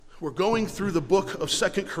We're going through the book of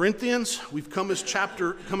 2 Corinthians. We've come as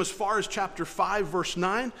far as chapter 5, verse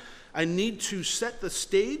 9. I need to set the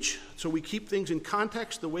stage so we keep things in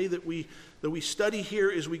context. The way that we study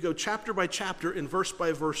here is we go chapter by chapter and verse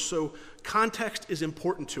by verse, so context is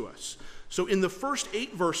important to us. So in the first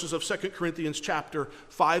 8 verses of 2 Corinthians chapter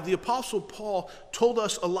 5, the Apostle Paul told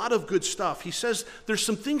us a lot of good stuff. He says there's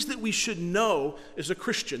some things that we should know as a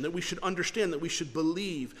Christian, that we should understand, that we should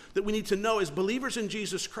believe, that we need to know as believers in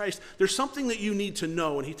Jesus Christ. There's something that you need to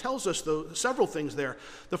know, and he tells us several things there.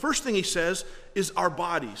 The first thing he says is our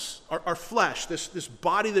bodies, our flesh, this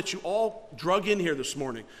body that you all drug in here this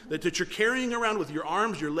morning, that you're carrying around with your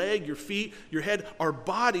arms, your leg, your feet, your head, our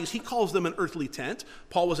bodies. He calls them an earthly tent.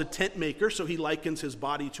 Paul was a tent maker, so he likens his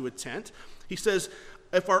body to a tent. He says,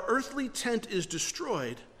 if our earthly tent is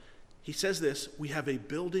destroyed, he says this, we have a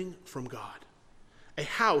building from God, a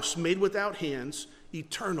house made without hands,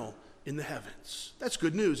 eternal in the heavens. That's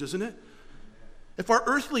good news, isn't it? If our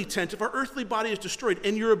earthly tent, if our earthly body is destroyed,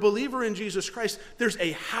 and you're a believer in Jesus Christ, there's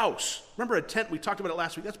a house. Remember a tent, we talked about it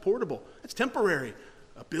last week, that's portable, that's temporary.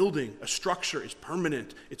 A building, a structure is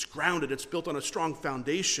permanent, it's grounded, it's built on a strong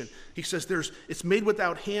foundation. He says it's made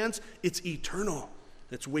without hands, it's eternal,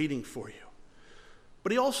 it's waiting for you.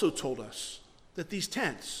 But he also told us that these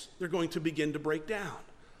tents, they're going to begin to break down.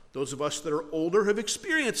 Those of us that are older have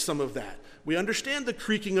experienced some of that. We understand the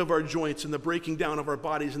creaking of our joints and the breaking down of our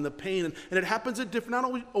bodies and the pain. And it happens at different, not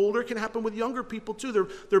only older, it can happen with younger people too.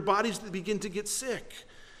 Their bodies begin to get sick.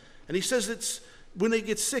 And he says when they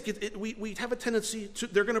get sick, we have a tendency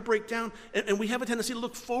they're going to break down, and we have a tendency to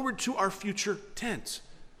look forward to our future tent.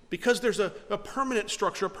 Because there's a permanent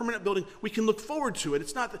structure, a permanent building, we can look forward to it.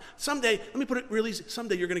 It's not that someday, let me put it really easy,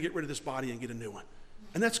 someday you're going to get rid of this body and get a new one.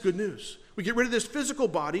 And that's good news. We get rid of this physical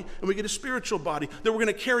body and we get a spiritual body that we're going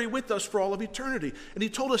to carry with us for all of eternity. And he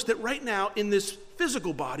told us that right now in this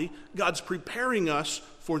physical body, God's preparing us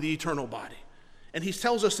for the eternal body. And he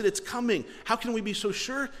tells us that it's coming. How can we be so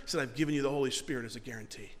sure? He said, I've given you the Holy Spirit as a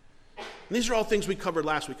guarantee. And these are all things we covered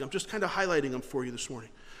last week. I'm just kind of highlighting them for you this morning.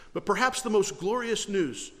 But perhaps the most glorious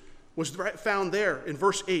news was found there in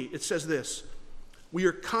verse 8. It says this, we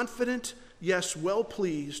are confident, yes, well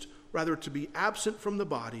pleased, rather to be absent from the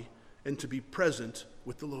body and to be present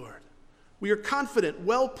with the Lord. We are confident,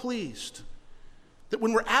 well pleased, that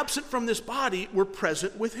when we're absent from this body, we're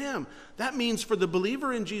present with him. That means for the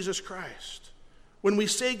believer in Jesus Christ, when we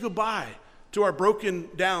say goodbye to our broken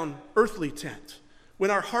down earthly tent, when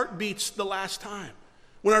our heart beats the last time,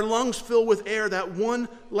 when our lungs fill with air that one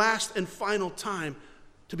last and final time,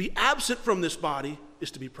 to be absent from this body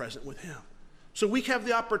is to be present with him. So we have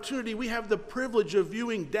the opportunity, we have the privilege of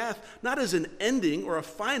viewing death not as an ending or a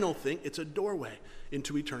final thing, it's a doorway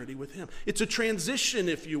into eternity with him. It's a transition,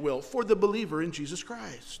 if you will, for the believer in Jesus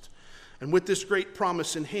Christ. And with this great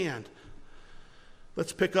promise in hand,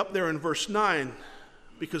 let's pick up there in verse 9,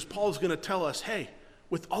 because Paul's going to tell us, hey,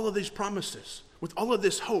 with all of these promises, with all of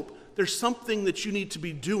this hope, there's something that you need to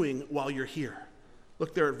be doing while you're here.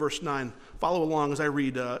 Look there at verse 9. Follow along as I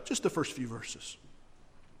read just the first few verses.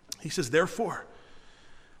 He says, therefore,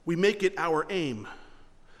 we make it our aim,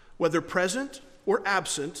 whether present or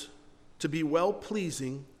absent, to be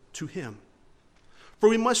well-pleasing to him. For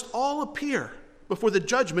we must all appear before the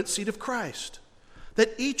judgment seat of Christ,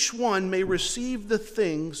 that each one may receive the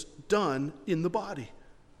things done in the body,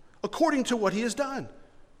 according to what he has done,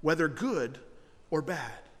 whether good or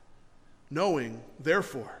bad. Knowing,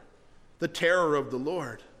 therefore, the terror of the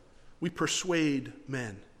Lord, we persuade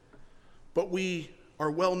men, but we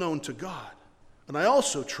are well known to God, and I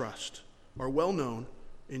also trust are well known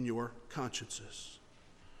in your consciences.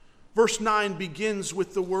 Verse 9 begins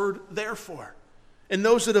with the word therefore. And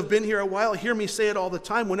those that have been here a while hear me say it all the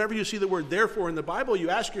time. Whenever you see the word therefore in the Bible, you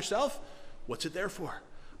ask yourself, what's it there for?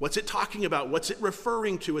 What's it talking about? What's it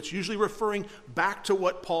referring to? It's usually referring back to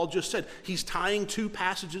what Paul just said. He's tying two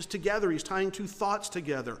passages together. He's tying two thoughts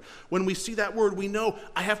together. When we see that word, we know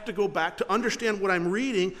I have to go back to understand what I'm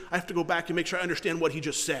reading. I have to go back and make sure I understand what he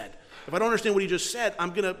just said. If I don't understand what he just said, I'm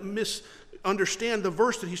going to misunderstand the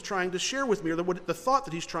verse that he's trying to share with me or the thought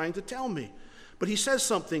that he's trying to tell me. But he says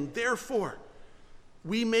something, therefore,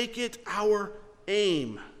 we make it our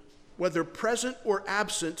aim, whether present or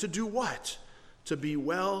absent, to do what? To be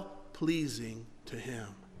well-pleasing to him.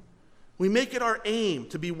 We make it our aim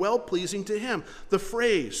to be well-pleasing to him. The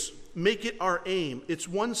phrase, make it our aim, it's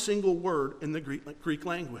one single word in the Greek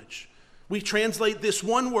language. We translate this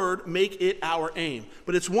one word, make it our aim.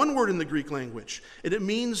 But it's one word in the Greek language. And it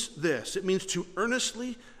means this. It means to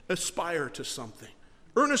earnestly aspire to something.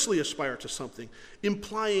 Earnestly aspire to something,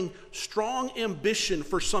 implying strong ambition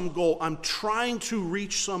for some goal. I'm trying to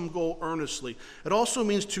reach some goal earnestly. It also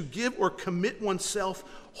means to give or commit oneself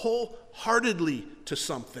wholeheartedly to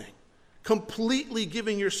something, completely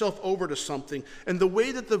giving yourself over to something. And the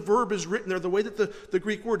way that the verb is written there, the way that the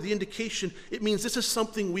Greek word, the indication, it means this is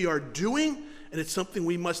something we are doing, and it's something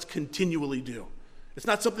we must continually do. It's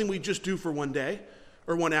not something we just do for one day,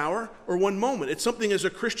 or 1 hour, or 1 moment. It's something as a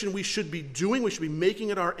Christian we should be doing. We should be making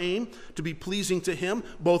it our aim to be pleasing to him,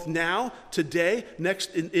 both now, today,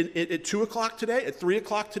 next at 2 o'clock today, at 3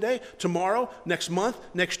 o'clock today, tomorrow, next month,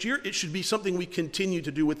 next year. It should be something we continue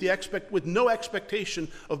to do with no expectation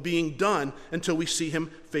of being done until we see him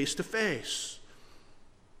face to face.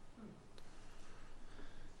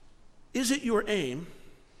 Is it your aim,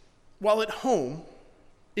 while at home,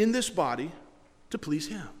 in this body, to please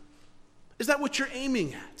him? Is that what you're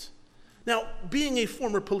aiming at? Now, being a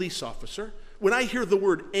former police officer, when I hear the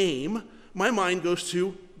word aim, my mind goes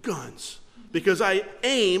to guns, because I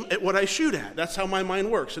aim at what I shoot at. That's how my mind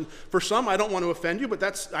works. And for some, I don't want to offend you, but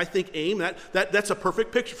I think aim, that's a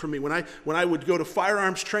perfect picture for me. When I would go to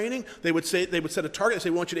firearms training, they would set a target. They say,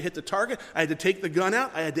 we want you to hit the target. I had to take the gun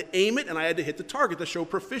out, I had to aim it, and I had to hit the target to show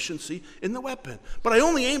proficiency in the weapon. But I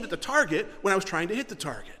only aimed at the target when I was trying to hit the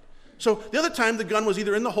target. So the other time, the gun was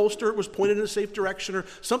either in the holster, it was pointed in a safe direction, or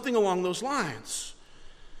something along those lines.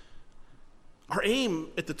 Our aim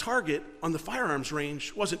at the target on the firearms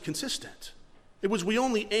range wasn't consistent. It was we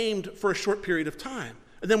only aimed for a short period of time,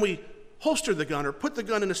 and then we holstered the gun or put the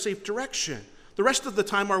gun in a safe direction. The rest of the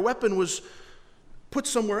time, our weapon was put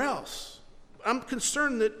somewhere else. I'm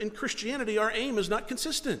concerned that in Christianity, our aim is not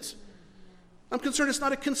consistent. I'm concerned it's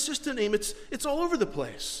not a consistent aim. It's all over the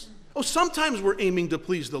place. Oh, sometimes we're aiming to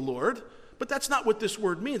please the Lord, but that's not what this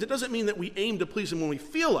word means. It doesn't mean that we aim to please him when we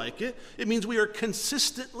feel like it. It means we are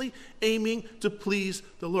consistently aiming to please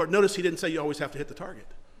the Lord. Notice he didn't say you always have to hit the target.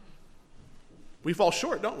 We fall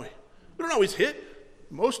short, don't we? We don't always hit.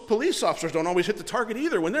 Most police officers don't always hit the target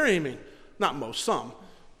either when they're aiming. Not most, some.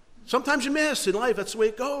 Sometimes you miss in life. That's the way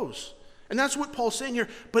it goes. And that's what Paul's saying here.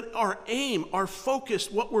 But our aim, our focus,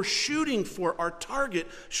 what we're shooting for, our target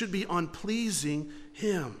should be on pleasing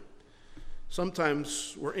him.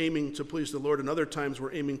 Sometimes we're aiming to please the Lord, and other times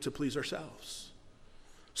we're aiming to please ourselves.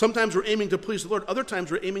 Sometimes we're aiming to please the Lord, other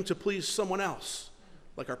times we're aiming to please someone else,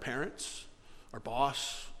 like our parents, our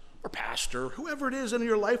boss, our pastor, whoever it is in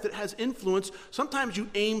your life that has influence. Sometimes you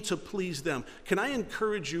aim to please them. Can I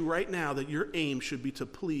encourage you right now that your aim should be to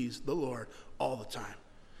please the Lord all the time?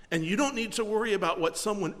 And you don't need to worry about what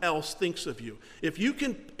someone else thinks of you. If you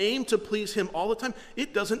can aim to please him all the time,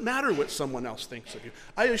 it doesn't matter what someone else thinks of you.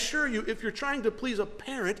 I assure you, if you're trying to please a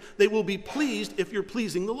parent, they will be pleased if you're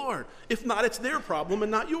pleasing the Lord. If not, it's their problem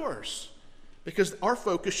and not yours, because our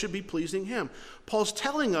focus should be pleasing him. Paul's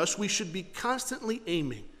telling us we should be constantly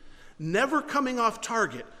aiming, never coming off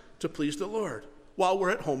target to please the Lord while we're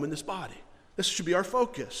at home in this body. This should be our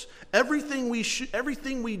focus. Everything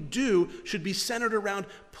we do should be centered around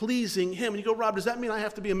pleasing him. And you go, Rob, does that mean I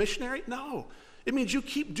have to be a missionary? No. It means you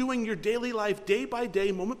keep doing your daily life, day by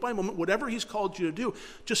day, moment by moment, whatever he's called you to do.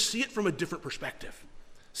 Just see it from a different perspective.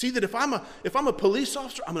 See that if I'm a police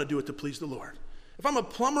officer, I'm going to do it to please the Lord. If I'm a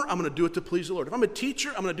plumber, I'm going to do it to please the Lord. If I'm a teacher,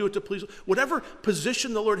 I'm going to do it to please the Lord. Whatever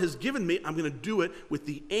position the Lord has given me, I'm going to do it with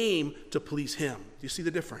the aim to please him. Do you see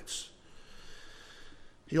the difference?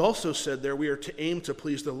 He also said there we are to aim to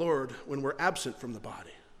please the Lord when we're absent from the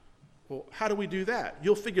body. Well, how do we do that?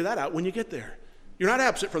 You'll figure that out when you get there. You're not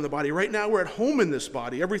absent from the body. Right now we're at home in this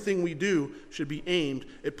body. Everything we do should be aimed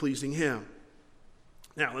at pleasing him.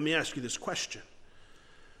 Now, let me ask you this question.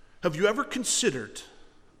 Have you ever considered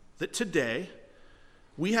that today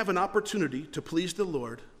we have an opportunity to please the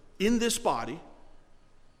Lord in this body,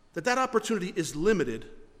 that opportunity is limited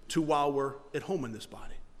to while we're at home in this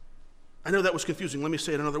body? I know that was confusing. Let me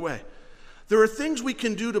say it another way. There are things we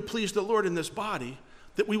can do to please the Lord in this body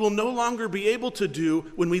that we will no longer be able to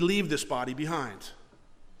do when we leave this body behind.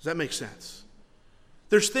 Does that make sense?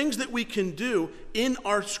 There's things that we can do in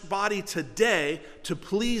our body today to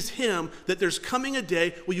please him, that there's coming a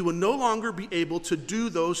day where you will no longer be able to do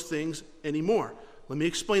those things anymore. Let me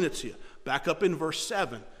explain it to you. Back up in verse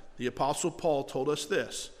 7, the Apostle Paul told us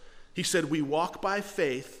this. He said, we walk by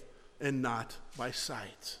faith and not by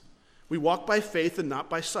sight. We walk by faith and not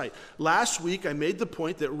by sight. Last week, I made the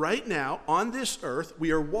point that right now, on this earth,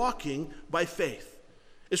 we are walking by faith.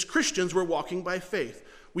 As Christians, we're walking by faith.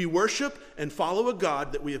 We worship and follow a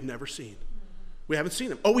God that we have never seen. We haven't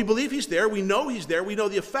seen him. Oh, we believe he's there. We know he's there. We know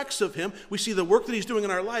the effects of him. We see the work that he's doing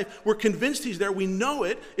in our life. We're convinced he's there. We know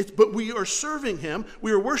it. But we are serving him.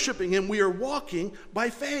 We are worshiping him. We are walking by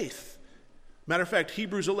faith. Matter of fact,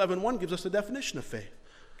 Hebrews 11:1 gives us the definition of faith.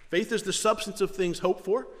 Faith is the substance of things hoped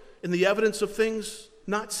for and the evidence of things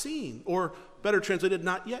not seen, or better translated,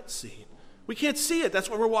 not yet seen. We can't see it. That's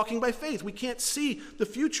why we're walking by faith. We can't see the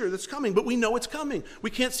future that's coming, but we know it's coming. We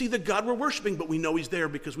can't see the God we're worshiping, but we know he's there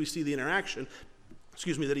because we see the interaction,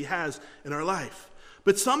 that he has in our life.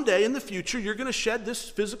 But someday in the future, you're going to shed this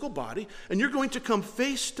physical body, and you're going to come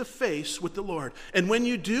face to face with the Lord. And when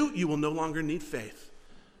you do, you will no longer need faith,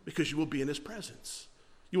 because you will be in his presence.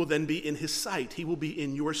 You will then be in his sight. He will be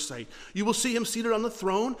in your sight. You will see him seated on the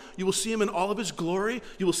throne. You will see him in all of his glory.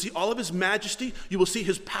 You will see all of his majesty. You will see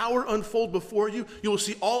his power unfold before you. You will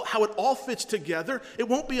see how it all fits together. It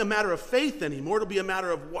won't be a matter of faith anymore. It'll be a matter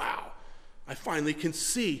of, wow, I finally can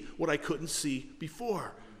see what I couldn't see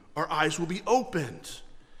before. Our eyes will be opened.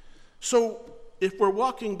 So if we're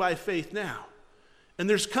walking by faith now, and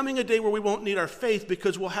there's coming a day where we won't need our faith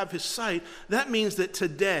because we'll have his sight, that means that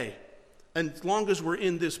today, and as long as we're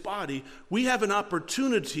in this body, we have an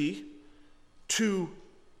opportunity to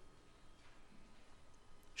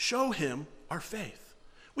show him our faith.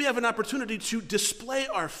 We have an opportunity to display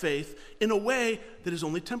our faith in a way that is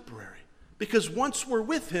only temporary. Because once we're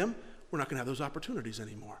with him, we're not going to have those opportunities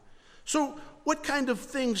anymore. So what kind of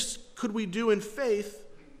things could we do in faith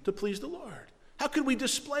to please the Lord? How could we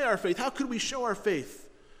display our faith? How could we show our faith?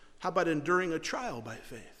 How about enduring a trial by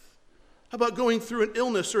faith? How about going through an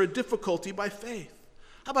illness or a difficulty by faith?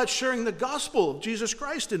 How about sharing the gospel of Jesus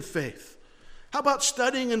Christ in faith? How about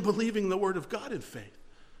studying and believing the word of God in faith?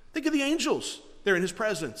 Think of the angels. They're in his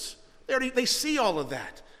presence. They see all of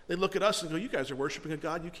that. They look at us and go, you guys are worshiping a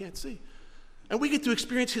God you can't see. And we get to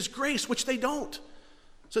experience his grace, which they don't.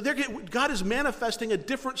 So God is manifesting a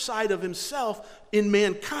different side of himself in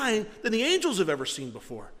mankind than the angels have ever seen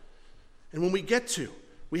before. And when we get to,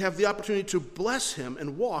 we have the opportunity to bless him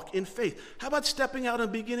and walk in faith. How about stepping out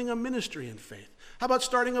and beginning a ministry in faith? How about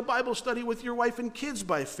starting a Bible study with your wife and kids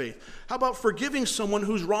by faith? How about forgiving someone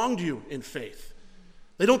who's wronged you in faith?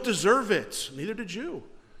 They don't deserve it. Neither did you.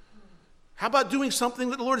 How about doing something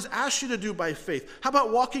that the Lord has asked you to do by faith? How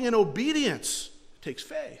about walking in obedience? It takes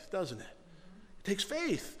faith, doesn't it? It takes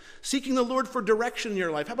faith. Seeking the Lord for direction in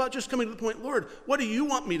your life. How about just coming to the point, Lord, what do you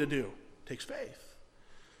want me to do? It takes faith.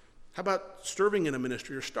 How about serving in a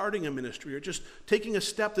ministry or starting a ministry or just taking a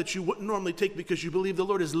step that you wouldn't normally take because you believe the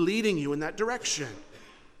Lord is leading you in that direction?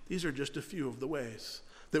 These are just a few of the ways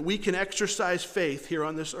that we can exercise faith here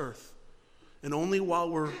on this earth. And only while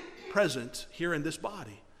we're present here in this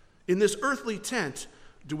body, in this earthly tent,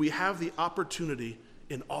 do we have the opportunity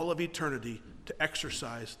in all of eternity to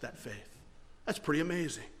exercise that faith. That's pretty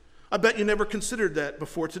amazing. I bet you never considered that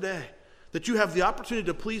before today, that you have the opportunity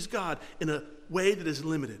to please God in a way that is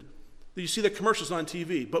limited. You see the commercials on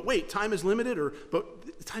TV, but wait, time is limited,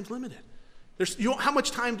 but time's limited. How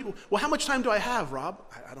much time do I have, Rob?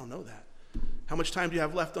 I don't know that. How much time do you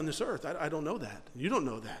have left on this earth? I don't know that. You don't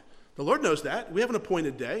know that. The Lord knows that. We have an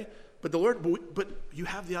appointed day, but you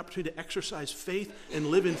have the opportunity to exercise faith and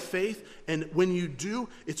live in faith, and when you do,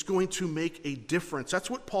 it's going to make a difference. That's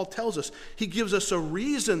what Paul tells us. He gives us a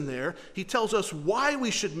reason there. He tells us why we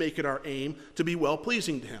should make it our aim to be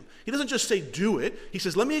well-pleasing to him. He doesn't just say do it. He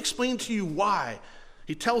says, let me explain to you why.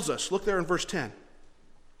 He tells us, look there in verse 10.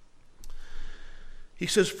 He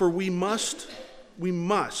says, for we must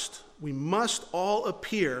all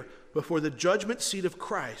appear before the judgment seat of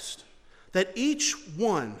Christ, that each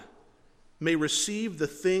one may receive the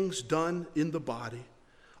things done in the body,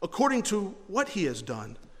 according to what he has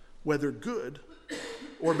done, whether good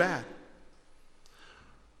or bad.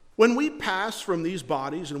 When we pass from these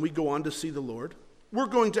bodies and we go on to see the Lord, we're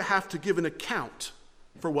going to have to give an account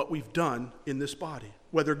for what we've done in this body,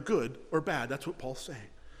 whether good or bad. That's what Paul's saying.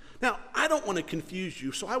 Now, I don't want to confuse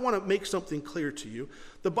you, so I want to make something clear to you.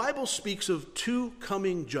 The Bible speaks of two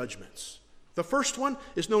coming judgments. The first one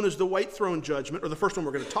is known as the white throne judgment, or the first one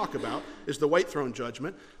we're going to talk about is the white throne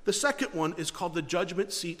judgment. The second one is called the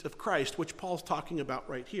judgment seat of Christ, which Paul's talking about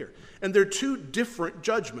right here. And they're two different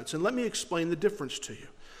judgments, and let me explain the difference to you.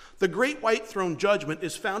 The great white throne judgment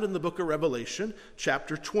is found in the book of Revelation,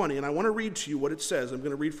 chapter 20, and I want to read to you what it says. I'm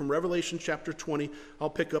going to read from Revelation chapter 20.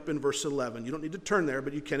 I'll pick up in verse 11. You don't need to turn there,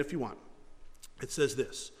 but you can if you want. It says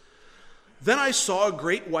this, then I saw a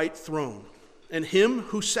great white throne, and him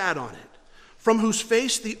who sat on it, from whose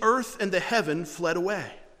face the earth and the heaven fled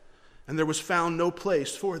away, and there was found no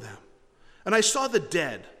place for them. And I saw the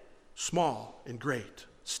dead, small and great,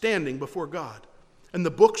 standing before God, and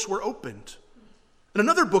the books were opened. And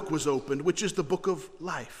another book was opened, which is the book of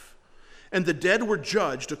life. And the dead were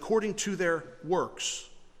judged according to their works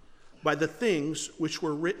by the things which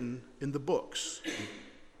were written in the books.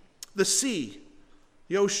 The sea,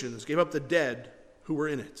 The oceans gave up the dead who were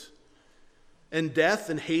in it. And death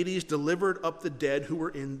and Hades delivered up the dead who were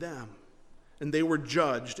in them. And they were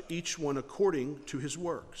judged, each one according to his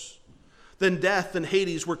works. Then death and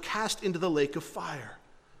Hades were cast into the lake of fire.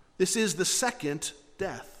 This is the second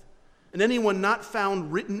death. And anyone not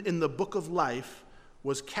found written in the book of life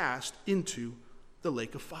was cast into the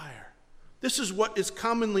lake of fire. This is what is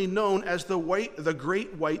commonly known as the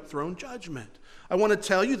great white throne judgment. I want to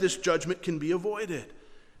tell you this judgment can be avoided.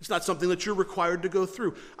 It's not something that you're required to go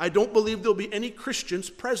through. I don't believe there'll be any Christians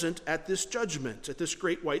present at this judgment, at this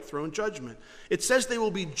great white throne judgment. It says they will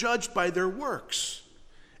be judged by their works.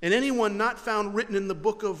 And anyone not found written in the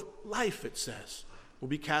book of life, it says, will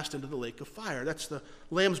be cast into the lake of fire. That's the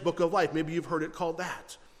Lamb's book of life. Maybe you've heard it called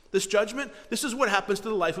that. This judgment, this is what happens to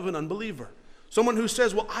the life of an unbeliever. Someone who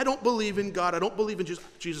says, well, I don't believe in God, I don't believe in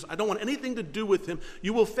Jesus, I don't want anything to do with him.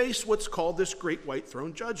 You will face what's called this great white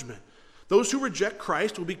throne judgment. Those who reject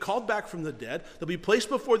Christ will be called back from the dead. They'll be placed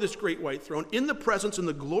before this great white throne in the presence and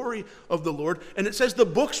the glory of the Lord. And it says the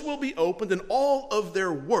books will be opened and all of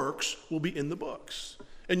their works will be in the books.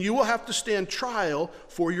 And you will have to stand trial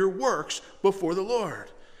for your works before the Lord.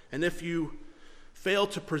 And if you fail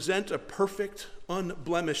to present a perfect,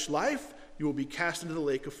 unblemished life, you will be cast into the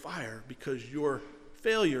lake of fire because your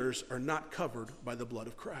failures are not covered by the blood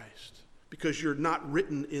of Christ. Because you're not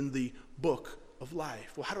written in the book of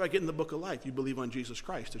life. Well, how do I get in the book of life? You believe on Jesus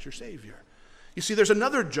Christ as your Savior. You see, there's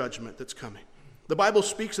another judgment that's coming. The Bible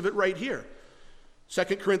speaks of it right here. 2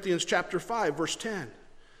 Corinthians chapter 5, verse 10.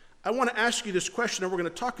 I want to ask you this question, and we're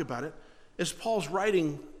going to talk about it. As Paul's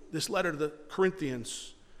writing this letter to the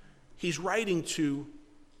Corinthians, he's writing to,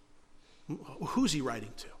 who's he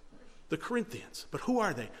writing to? The Corinthians. But who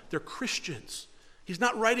are they? They're Christians. He's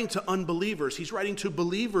not writing to unbelievers. He's writing to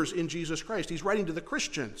believers in Jesus Christ. He's writing to the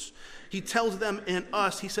Christians. He tells them and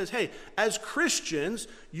us, he says, hey, as Christians,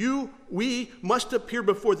 we must appear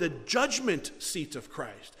before the judgment seat of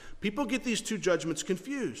Christ. People get these two judgments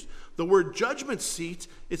confused. The word judgment seat,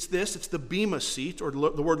 it's the bema seat, or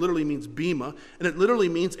the word literally means bema, and it literally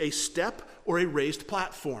means a step or a raised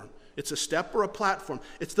platform. It's a step or a platform.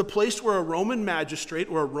 It's the place where a Roman magistrate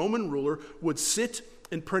or a Roman ruler would sit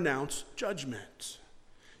and pronounce judgment.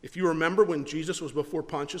 If you remember when Jesus was before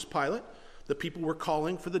Pontius Pilate, the people were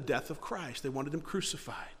calling for the death of Christ. They wanted him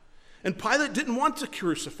crucified. And Pilate didn't want to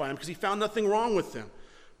crucify him because he found nothing wrong with him.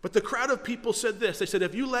 But the crowd of people said this. They said,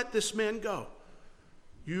 if you let this man go,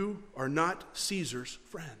 you are not Caesar's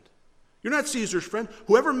friend. You're not Caesar's friend.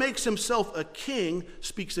 Whoever makes himself a king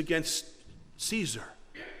speaks against Caesar.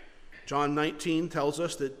 John 19 tells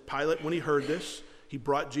us that Pilate, when he heard this, he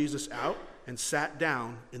brought Jesus out and sat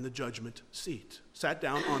down in the judgment seat. Sat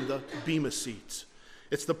down on the bema seat.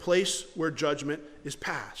 It's the place where judgment is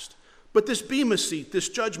passed. But this bema seat, this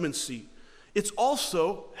judgment seat, it's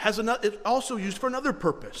also used for another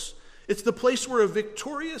purpose. It's the place where a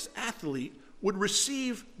victorious athlete would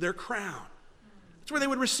receive their crown. It's where they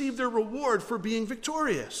would receive their reward for being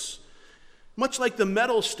victorious. Much like the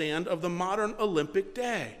medal stand of the modern Olympic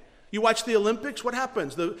day. You watch the Olympics, what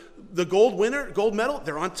happens? The gold winner, gold medal,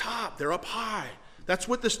 they're on top, they're up high. That's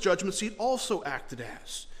what this judgment seat also acted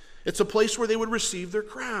as. It's a place where they would receive their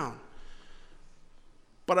crown.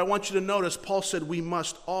 But I want you to notice, Paul said we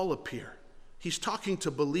must all appear. He's talking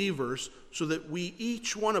to believers so that we,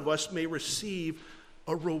 each one of us, may receive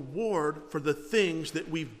a reward for the things that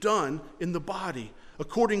we've done in the body,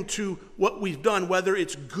 according to what we've done, whether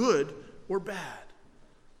it's good or bad.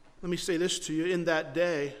 Let me say this to you. In that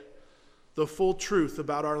day, the full truth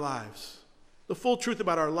about our lives,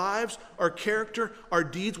 our character, our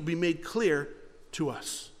deeds will be made clear to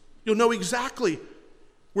us. You'll know exactly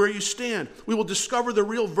where you stand. We will discover the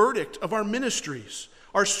real verdict of our ministries,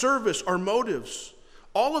 our service, our motives.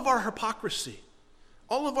 All of our hypocrisy,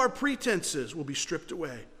 all of our pretenses will be stripped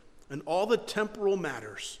away. And all the temporal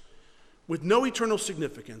matters with no eternal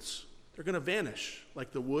significance, they're going to vanish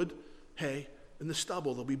like the wood, hay, and the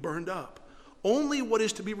stubble. They'll be burned up. Only what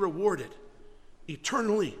is to be rewarded,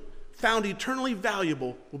 eternally, found eternally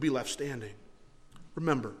valuable, will be left standing.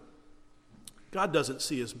 Remember, God doesn't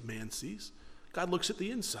see as man sees. God looks at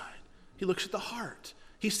the inside. He looks at the heart.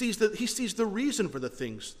 He sees the reason for the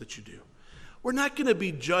things that you do. We're not going to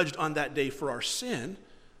be judged on that day for our sin.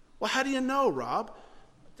 Well, how do you know, Rob?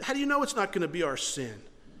 How do you know it's not going to be our sin?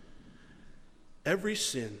 Every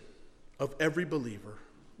sin of every believer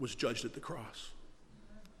was judged at the cross.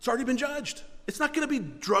 It's already been judged. It's not going to be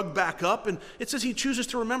drugged back up. And it says he chooses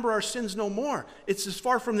to remember our sins no more. It's as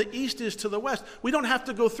far from the east as to the west. We don't have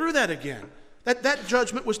to go through that again. That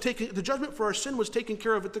judgment was taken, the judgment for our sin was taken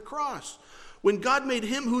care of at the cross. When God made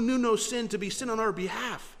him who knew no sin to be sin on our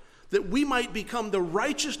behalf, that we might become the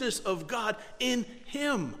righteousness of God in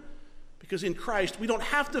him. Because in Christ, we don't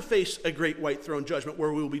have to face a great white throne judgment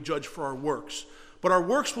where we will be judged for our works, but our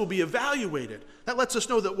works will be evaluated. That lets us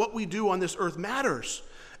know that what we do on this earth matters.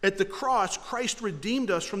 At the cross, Christ redeemed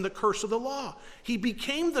us from the curse of the law. He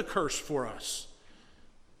became the curse for us.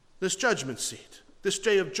 This judgment seat, this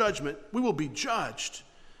day of judgment, we will be judged,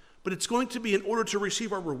 but it's going to be in order to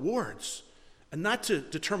receive our rewards and not to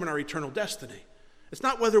determine our eternal destiny. It's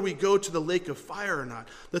not whether we go to the lake of fire or not.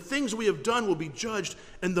 The things we have done will be judged,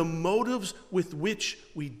 and the motives with which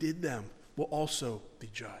we did them will also be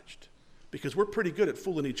judged. Because we're pretty good at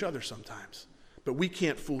fooling each other sometimes, but we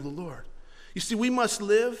can't fool the Lord. You see, we must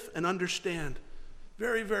live and understand,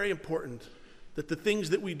 very, very important, that the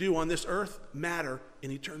things that we do on this earth matter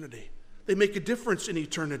in eternity. They make a difference in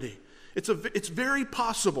eternity. It's very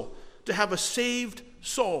possible to have a saved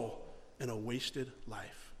soul and a wasted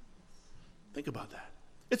life. Think about that.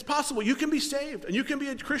 It's possible. You can be saved, and you can be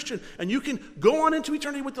a Christian, and you can go on into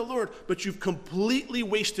eternity with the Lord, but you've completely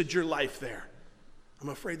wasted your life there. I'm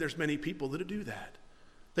afraid there's many people that do that.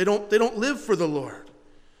 They don't live for the Lord.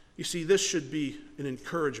 You see, this should be an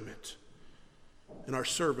encouragement in our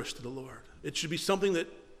service to the Lord. It should be something that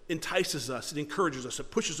entices us, it encourages us,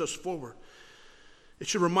 it pushes us forward. It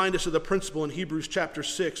should remind us of the principle in Hebrews chapter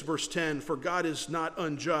 6, verse 10, for God is not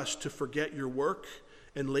unjust to forget your work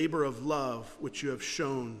and labor of love which you have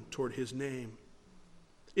shown toward his name,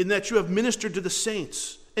 in that you have ministered to the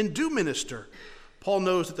saints and do minister. Paul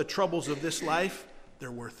knows that the troubles of this life,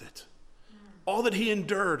 they're worth it. All that he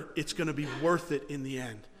endured, it's going to be worth it in the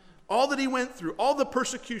end. All that he went through, all the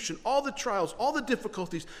persecution, all the trials, all the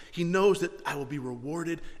difficulties, he knows that I will be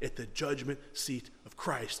rewarded at the judgment seat of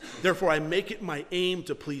Christ. Therefore, I make it my aim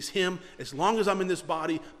to please him as long as I'm in this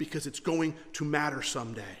body, because it's going to matter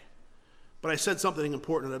someday. But I said something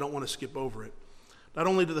important, and I don't want to skip over it. Not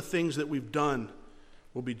only do the things that we've done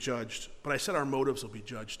will be judged, but I said our motives will be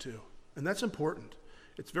judged too. And that's important.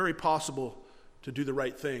 It's very possible to do the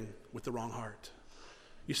right thing with the wrong heart.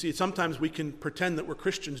 You see, sometimes we can pretend that we're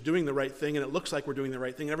Christians doing the right thing, and it looks like we're doing the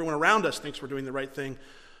right thing, and everyone around us thinks we're doing the right thing,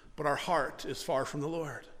 but our heart is far from the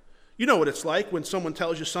Lord. You know what it's like when someone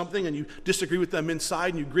tells you something and you disagree with them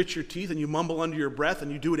inside, and you grit your teeth and you mumble under your breath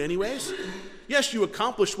and you do it anyways. Yes, you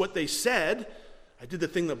accomplished what they said. I did the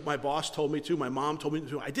thing that my boss told me to, my mom told me to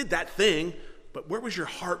do. I did that thing, but where was your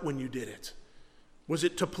heart when you did it? Was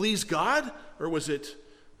it to please God, or was it,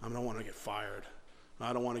 I don't want to get fired,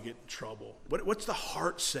 I don't want to get in trouble? What's the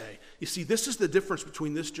heart say? You see, this is the difference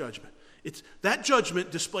between this judgment. It's that judgment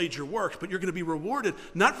displayed your works, but you're going to be rewarded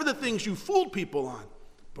not for the things you fooled people on,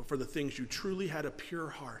 but for the things you truly had a pure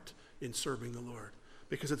heart in serving the Lord.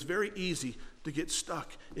 Because it's very easy to get stuck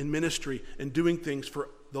in ministry and doing things for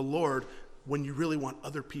the Lord when you really want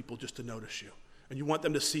other people just to notice you. And you want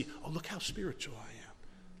them to see, oh, look how spiritual I am.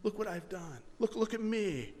 Look what I've done. Look at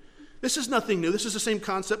me. This is nothing new. This is the same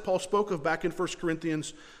concept Paul spoke of back in 1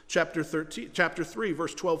 Corinthians chapter 3,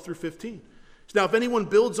 verse 12 through 15. Now, if anyone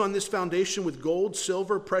builds on this foundation with gold,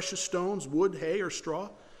 silver, precious stones, wood, hay, or straw,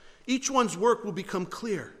 each one's work will become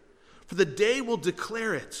clear, for the day will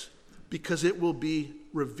declare it, because it will be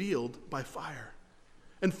revealed by fire.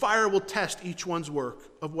 And fire will test each one's work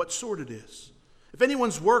of what sort it is. If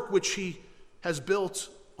anyone's work which he has built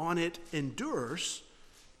on it endures,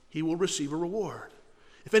 he will receive a reward.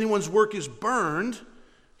 If anyone's work is burned,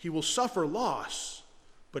 he will suffer loss,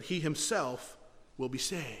 but he himself will be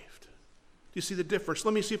saved. Do you see the difference?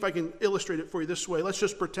 Let me see if I can illustrate it for you this way. Let's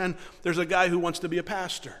just pretend there's a guy who wants to be a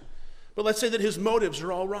pastor. But let's say that his motives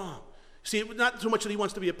are all wrong. See, not so much that he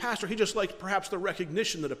wants to be a pastor, he just likes perhaps the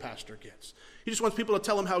recognition that a pastor gets. He just wants people to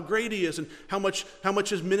tell him how great he is and how much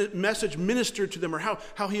his message ministered to them, or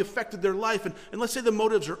how he affected their life. And let's say the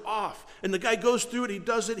motives are off. And the guy goes through it, he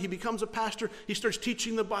does it, he becomes a pastor, he starts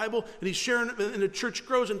teaching the Bible, and he's sharing it, and the church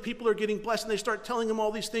grows, and people are getting blessed, and they start telling him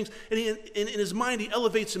all these things. And in his mind, he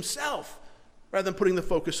elevates himself rather than putting the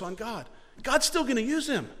focus on God. God's still going to use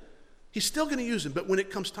him. He's still going to use him, but when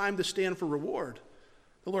it comes time to stand for reward,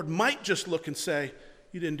 the Lord might just look and say,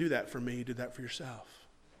 you didn't do that for me, you did that for yourself.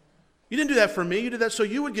 You didn't do that for me, you did that so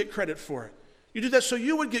you would get credit for it. You did that so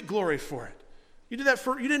you would get glory for it. You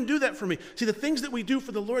didn't do that for me. See, the things that we do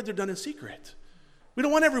for the Lord, they're done in secret. We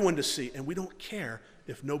don't want everyone to see, and we don't care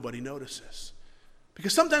if nobody notices.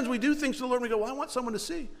 Because sometimes we do things to the Lord and we go, well, I want someone to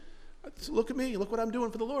see. Look at me, look what I'm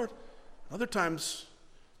doing for the Lord. Other times,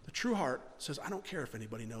 the true heart says, I don't care if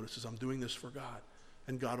anybody notices. I'm doing this for God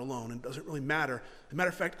and God alone. And it doesn't really matter. As a matter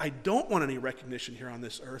of fact, I don't want any recognition here on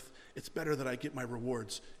this earth. It's better that I get my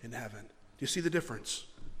rewards in heaven. Do you see the difference?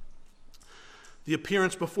 The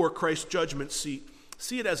appearance before Christ's judgment seat,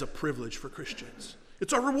 see it as a privilege for Christians.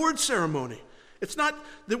 It's our reward ceremony. It's not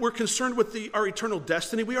that we're concerned with our eternal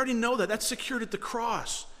destiny. We already know that. That's secured at the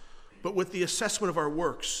cross. But with the assessment of our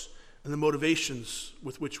works and the motivations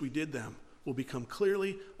with which we did them will become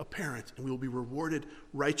clearly apparent, and we will be rewarded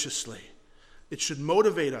righteously. It should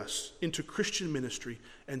motivate us into Christian ministry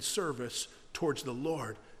and service towards the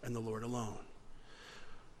Lord and the Lord alone.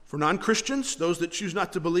 For non-Christians, those that choose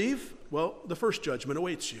not to believe, well, the first judgment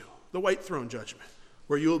awaits you, the white throne judgment,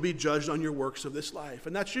 where you will be judged on your works of this life.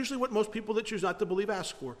 And that's usually what most people that choose not to believe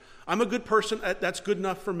ask for. I'm a good person, that's good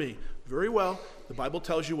enough for me. Very well, the Bible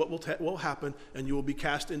tells you what will happen, and you will be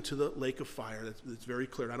cast into the lake of fire. That's very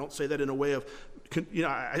clear. And I don't say that in a way of,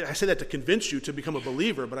 I say that to convince you to become a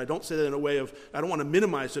believer, but I don't say that in a way of, I don't want to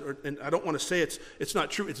minimize it, and I don't want to say it's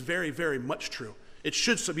not true. It's very, very much true. It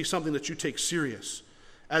should be something that you take serious.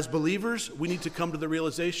 As believers, we need to come to the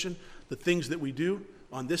realization the things that we do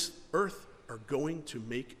on this earth are going to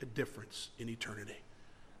make a difference in eternity.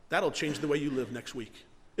 That'll change the way you live next week.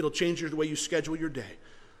 It'll change the way you schedule your day.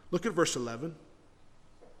 Look at verse 11.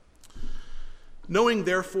 Knowing,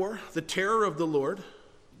 therefore, the terror of the Lord,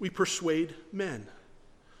 we persuade men.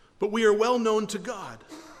 But we are well known to God,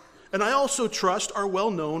 and I also trust are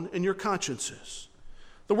well known in your consciences.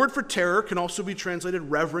 The word for terror can also be translated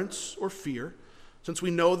reverence or fear. Since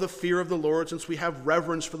we know the fear of the Lord, since we have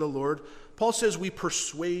reverence for the Lord, Paul says we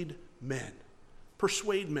persuade men.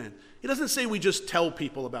 Persuade men. He doesn't say we just tell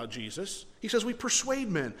people about Jesus. He says we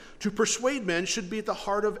persuade men. To persuade men should be at the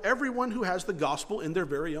heart of everyone who has the gospel in their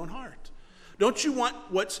very own heart. Don't you want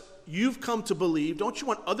what you've come to believe? Don't you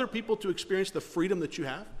want other people to experience the freedom that you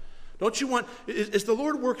have? Don't you want, as the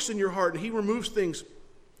Lord works in your heart and he removes things,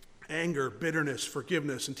 anger, bitterness,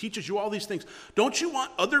 forgiveness, and teaches you all these things, don't you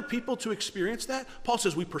want other people to experience that? Paul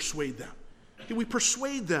says we persuade them. We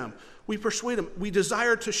persuade them. We persuade them. We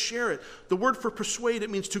desire to share it. The word for persuade, it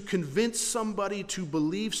means to convince somebody to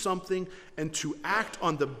believe something and to act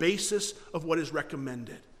on the basis of what is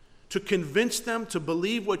recommended. To convince them to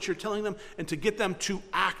believe what you're telling them and to get them to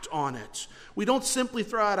act on it. We don't simply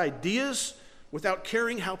throw out ideas without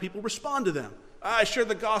caring how people respond to them. I share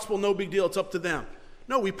the gospel, no big deal, it's up to them.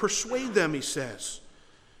 No, we persuade them, he says.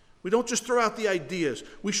 We don't just throw out the ideas.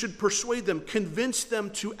 We should persuade them, convince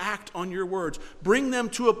them to act on your words, bring them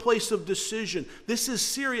to a place of decision. This is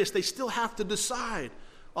serious. They still have to decide.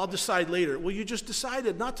 I'll decide later. Well, you just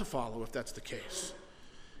decided not to follow if that's the case.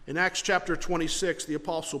 In Acts chapter 26, the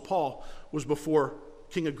Apostle Paul was before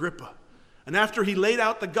King Agrippa. And after he laid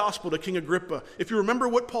out the gospel to King Agrippa, if you remember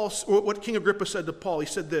what King Agrippa said to Paul, he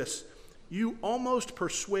said this, "You almost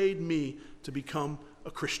persuade me to become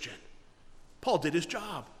a Christian." Paul did his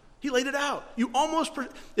job. He laid it out.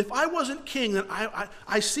 If I wasn't king, then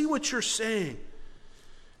I see what you're saying.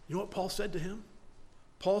 You know what Paul said to him?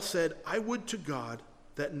 Paul said, "I would to God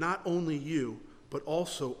that not only you, but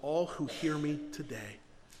also all who hear me today."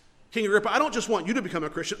 King Agrippa, I don't just want you to become a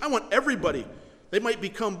Christian. I want everybody. They might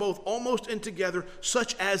become both almost and together,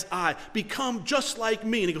 such as I. Become just like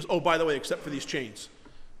me. And he goes, oh, by the way, except for these chains.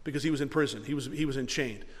 Because he was in prison. He was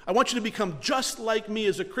enchained. I want you to become just like me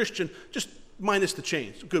as a Christian, just minus the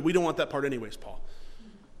chains. Good, we don't want that part anyways, Paul.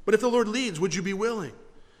 But if the Lord leads, would you be willing?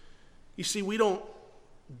 You see, we don't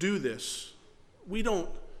do this. We don't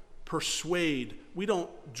persuade. We don't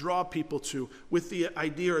draw people to with the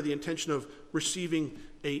idea or the intention of receiving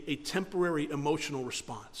a temporary emotional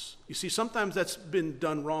response. You see, sometimes that's been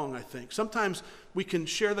done wrong, I think. Sometimes we can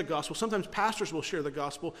share the gospel. Sometimes pastors will share the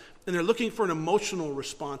gospel, and they're looking for an emotional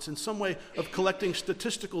response in some way of collecting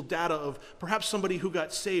statistical data of perhaps somebody who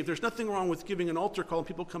got saved. There's nothing wrong with giving an altar call and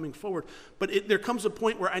people coming forward, but there comes a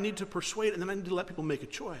point where I need to persuade, and then I need to let people make a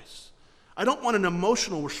choice. I don't want an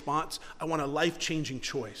emotional response. I want a life-changing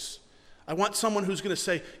choice. I want someone who's going to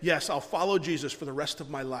say, yes, I'll follow Jesus for the rest of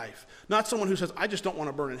my life. Not someone who says, I just don't want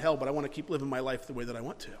to burn in hell, but I want to keep living my life the way that I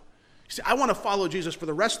want to. You see, I want to follow Jesus for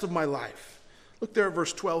the rest of my life. Look there at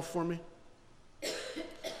verse 12 for me.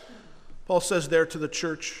 Paul says there to the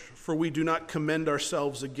church, "For we do not commend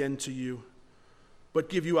ourselves again to you, but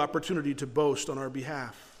give you opportunity to boast on our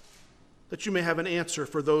behalf, that you may have an answer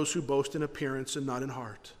for those who boast in appearance and not in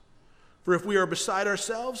heart. For if we are beside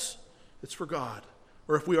ourselves, it's for God.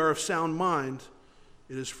 Or if we are of sound mind,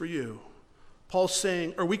 it is for you." Paul's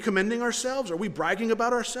saying, are we commending ourselves? Are we bragging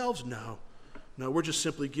about ourselves? No, we're just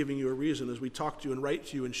simply giving you a reason as we talk to you and write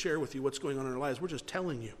to you and share with you what's going on in our lives. We're just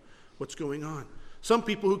telling you what's going on. Some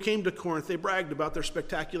people who came to Corinth, they bragged about their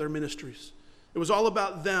spectacular ministries. It was all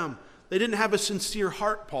about them. They didn't have a sincere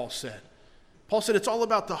heart, Paul said. Paul said it's all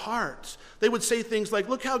about the heart. They would say things like,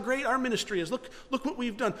 look how great our ministry is. Look what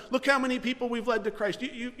we've done. Look how many people we've led to Christ.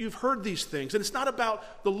 You've heard these things. And it's not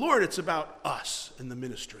about the Lord, it's about us and the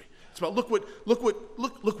ministry. It's about look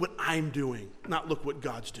what I'm doing, not look what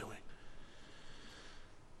God's doing.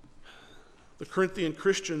 The Corinthian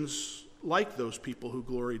Christians liked those people who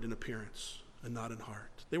gloried in appearance and not in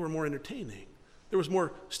heart. They were more entertaining. There was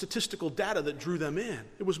more statistical data that drew them in.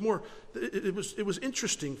 It was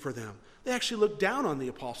interesting for them. They actually looked down on the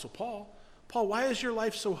Apostle Paul. Paul, why is your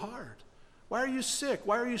life so hard? Why are you sick?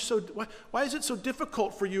 Why is it so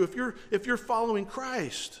difficult for you if you're following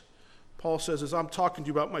Christ? Paul says, as I'm talking to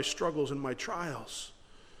you about my struggles and my trials,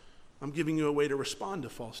 I'm giving you a way to respond to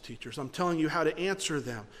false teachers. I'm telling you how to answer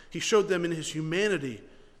them. He showed them in his humanity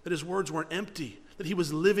that his words weren't empty, that he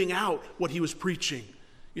was living out what he was preaching.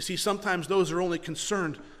 You see, sometimes those are only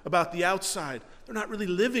concerned about the outside. They're not really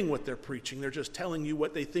living what they're preaching. They're just telling you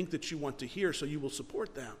what they think that you want to hear so you will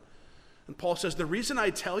support them. And Paul says, the reason I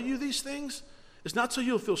tell you these things is not so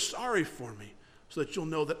you'll feel sorry for me, so that you'll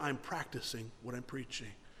know that I'm practicing what I'm preaching.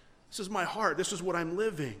 This is my heart. This is what I'm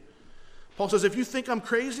living. Paul says, if you think I'm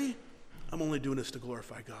crazy, I'm only doing this to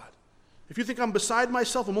glorify God. If you think I'm beside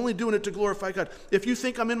myself, I'm only doing it to glorify God. If you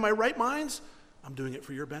think I'm in my right minds, I'm doing it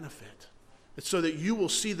for your benefit. It's so that you will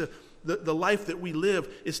see the life that we live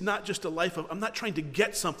is not just a life of, I'm not trying to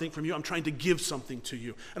get something from you, I'm trying to give something to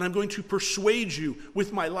you. And I'm going to persuade you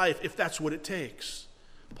with my life if that's what it takes.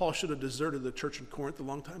 Paul should have deserted the church in Corinth a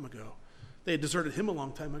long time ago. They had deserted him a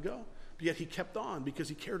long time ago, but yet he kept on because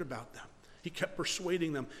he cared about them. He kept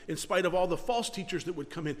persuading them. In spite of all the false teachers that would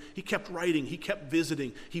come in, he kept writing, he kept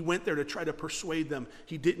visiting. He went there to try to persuade them.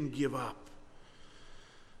 He didn't give up.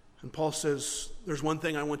 And Paul says, there's one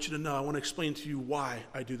thing I want you to know. I want to explain to you why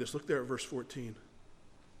I do this. Look there at verse 14.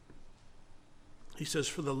 He says,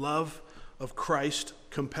 for the love of Christ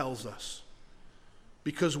compels us,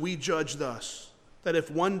 because we judge thus, that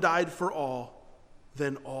if one died for all,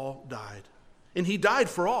 then all died. And he died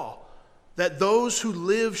for all, that those who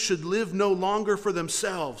live should live no longer for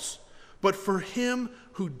themselves, but for him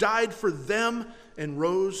who died for them and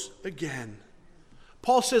rose again.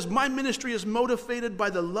 Paul says, my ministry is motivated by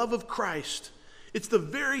the love of Christ. It's the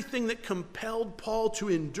very thing that compelled Paul to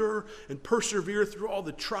endure and persevere through all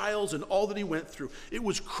the trials and all that he went through. It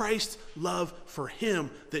was Christ's love for him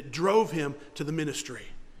that drove him to the ministry.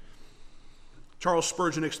 Charles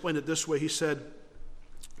Spurgeon explained it this way. He said,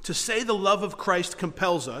 to say the love of Christ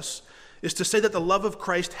compels us is to say that the love of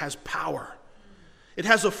Christ has power. It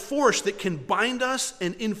has a force that can bind us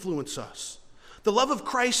and influence us. The love of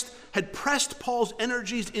Christ had pressed Paul's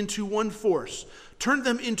energies into one force, turned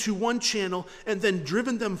them into one channel, and then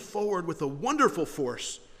driven them forward with a wonderful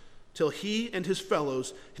force till he and his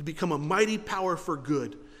fellows had become a mighty power for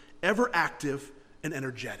good, ever active and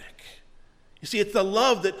energetic. You see, it's the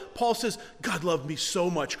love that Paul says, God loved me so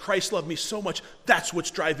much, Christ loved me so much, that's what's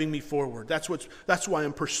driving me forward. That's why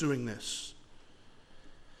I'm pursuing this.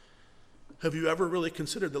 Have you ever really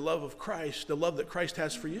considered the love of Christ, the love that Christ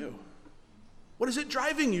has for you? What is it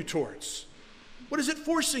driving you towards? What is it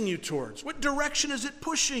forcing you towards? What direction is it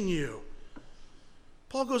pushing you?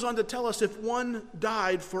 Paul goes on to tell us if one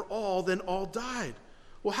died for all, then all died.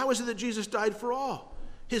 Well, how is it that Jesus died for all?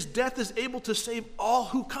 His death is able to save all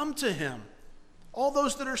who come to him. All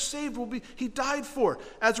those that are saved he died for.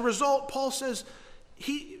 As a result, Paul says,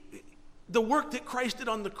 the work that Christ did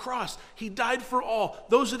on the cross, he died for all.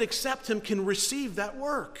 Those that accept him can receive that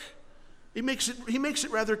work. He makes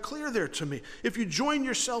it rather clear there to me. If you join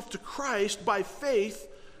yourself to Christ by faith,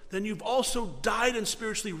 then you've also died and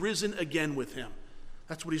spiritually risen again with him.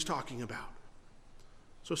 That's what he's talking about.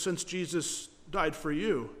 So since Jesus died for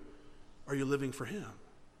you, are you living for him?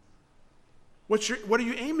 What are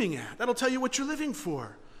you aiming at? That'll tell you what you're living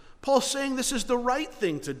for. Paul's saying this is the right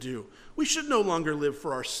thing to do. We should no longer live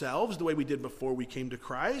for ourselves the way we did before we came to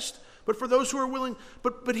Christ, but for those who are willing,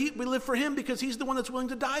 we live for him because he's the one that's willing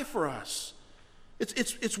to die for us.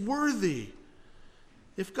 It's worthy.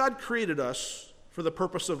 If God created us for the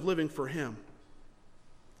purpose of living for him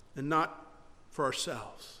and not for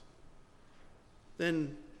ourselves,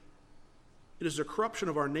 then it is a corruption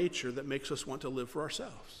of our nature that makes us want to live for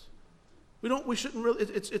ourselves. We shouldn't really,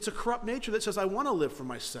 it's a corrupt nature that says, I want to live for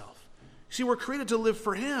myself. See, we're created to live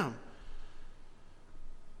for him.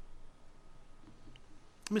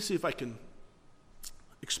 Let me see if I can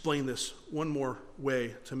explain this one more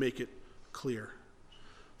way to make it clear.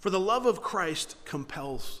 For the love of Christ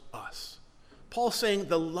compels us. Paul's saying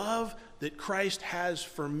the love that Christ has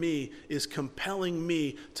for me is compelling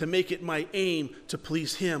me to make it my aim to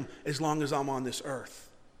please him as long as I'm on this earth.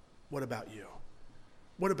 What about you?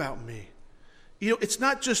 What about me? You know, it's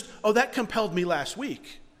not just, that compelled me last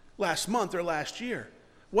week, last month, or last year.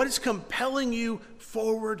 What is compelling you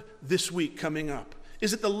forward this week coming up?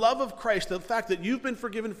 Is it the love of Christ, the fact that you've been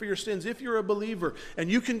forgiven for your sins if you're a believer, and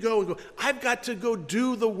you can go and go, I've got to go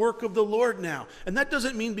do the work of the Lord now. And that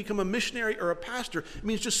doesn't mean become a missionary or a pastor. It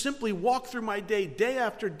means just simply walk through my day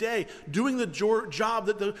after day, doing the job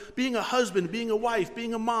that being a husband, being a wife,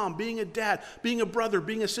 being a mom, being a dad, being a brother,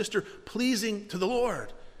 being a sister, pleasing to the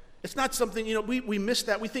Lord. It's not something, we miss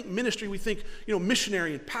that. We think ministry, we think,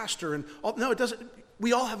 missionary and pastor and all. No, it doesn't.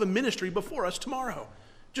 We all have a ministry before us tomorrow.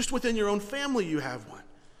 Just within your own family, you have one.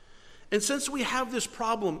 And since we have this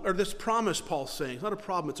problem, or this promise, Paul's saying, it's not a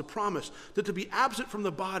problem, it's a promise, that to be absent from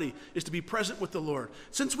the body is to be present with the Lord.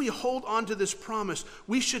 Since we hold on to this promise,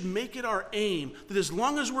 we should make it our aim that as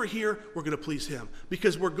long as we're here, we're going to please him,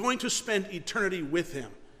 because we're going to spend eternity with him.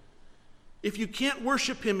 If you can't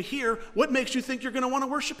worship him here, what makes you think you're going to want to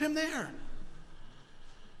worship him there?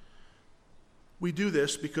 We do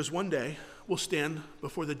this because one day we'll stand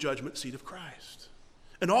before the judgment seat of Christ.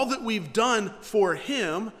 And all that we've done for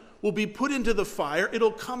him will be put into the fire.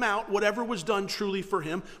 It'll come out, whatever was done truly for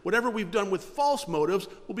him. Whatever we've done with false motives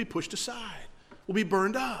will be pushed aside. Will be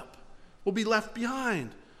burned up. Will be left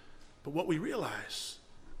behind. But what we realize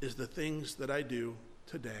is the things that I do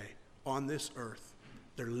today on this earth,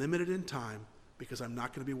 they're limited in time because I'm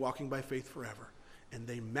not going to be walking by faith forever. And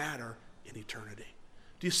they matter in eternity.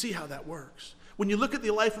 Do you see how that works? When you look at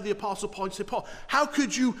the life of the Apostle Paul, you say, Paul, how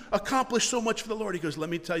could you accomplish so much for the Lord? He goes, let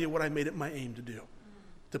me tell you what I made it my aim to do,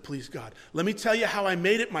 to please God. Let me tell you how I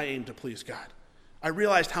made it my aim to please God. I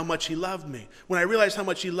realized how much he loved me. When I realized how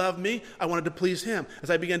much he loved me, I wanted to please him. As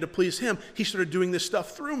I began to please him, he started doing this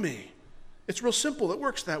stuff through me. It's real simple. It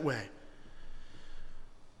works that way.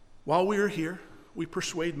 While we are here, we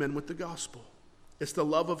persuade men with the gospel. It's the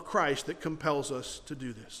love of Christ that compels us to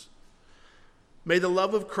do this. May the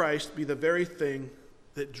love of Christ be the very thing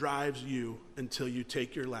that drives you until you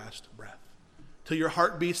take your last breath, till your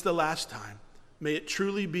heart beats the last time. May it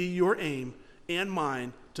truly be your aim and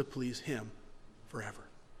mine to please him forever.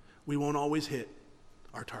 We won't always hit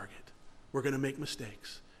our target. We're going to make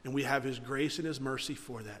mistakes, and we have his grace and his mercy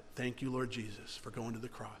for that. Thank you, Lord Jesus, for going to the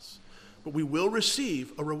cross. But we will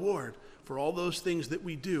receive a reward for all those things that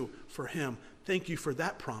we do for him. Thank you for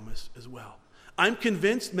that promise as well. I'm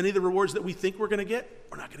convinced many of the rewards that we think we're going to get,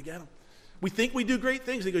 we're not going to get them. We think we do great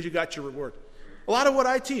things, and he goes, you got your reward. A lot of what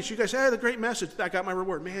I teach, you guys say, the great message, I got my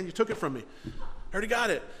reward. Man, you took it from me. I already got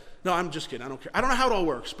it. No, I'm just kidding. I don't care. I don't know how it all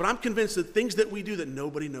works, but I'm convinced that things that we do that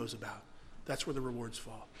nobody knows about, that's where the rewards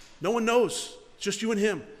fall. No one knows. It's just you and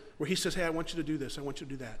him, where he says, hey, I want you to do this. I want you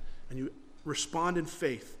to do that. And you respond in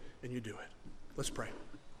faith, and you do it. Let's pray.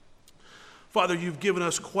 Father, you've given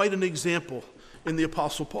us quite an example in the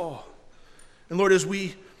Apostle Paul. And Lord, as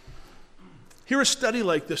we hear a study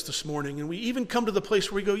like this morning, and we even come to the place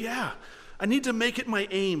where we go, yeah, I need to make it my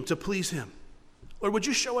aim to please him. Lord, would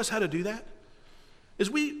you show us how to do that? As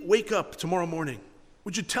we wake up tomorrow morning,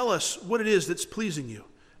 would you tell us what it is that's pleasing you?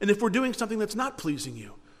 And if we're doing something that's not pleasing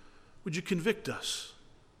you, would you convict us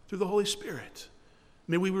through the Holy Spirit?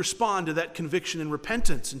 May we respond to that conviction in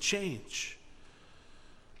repentance and change.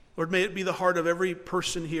 Lord, may it be the heart of every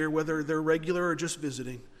person here, whether they're regular or just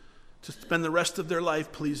visiting, to spend the rest of their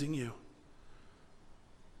life pleasing you.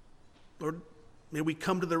 Lord, may we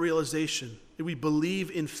come to the realization, may we believe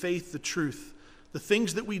in faith the truth. The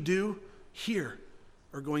things that we do here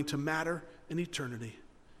are going to matter in eternity.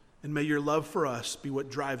 And may your love for us be what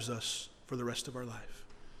drives us for the rest of our life.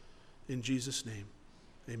 In Jesus' name,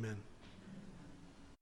 amen.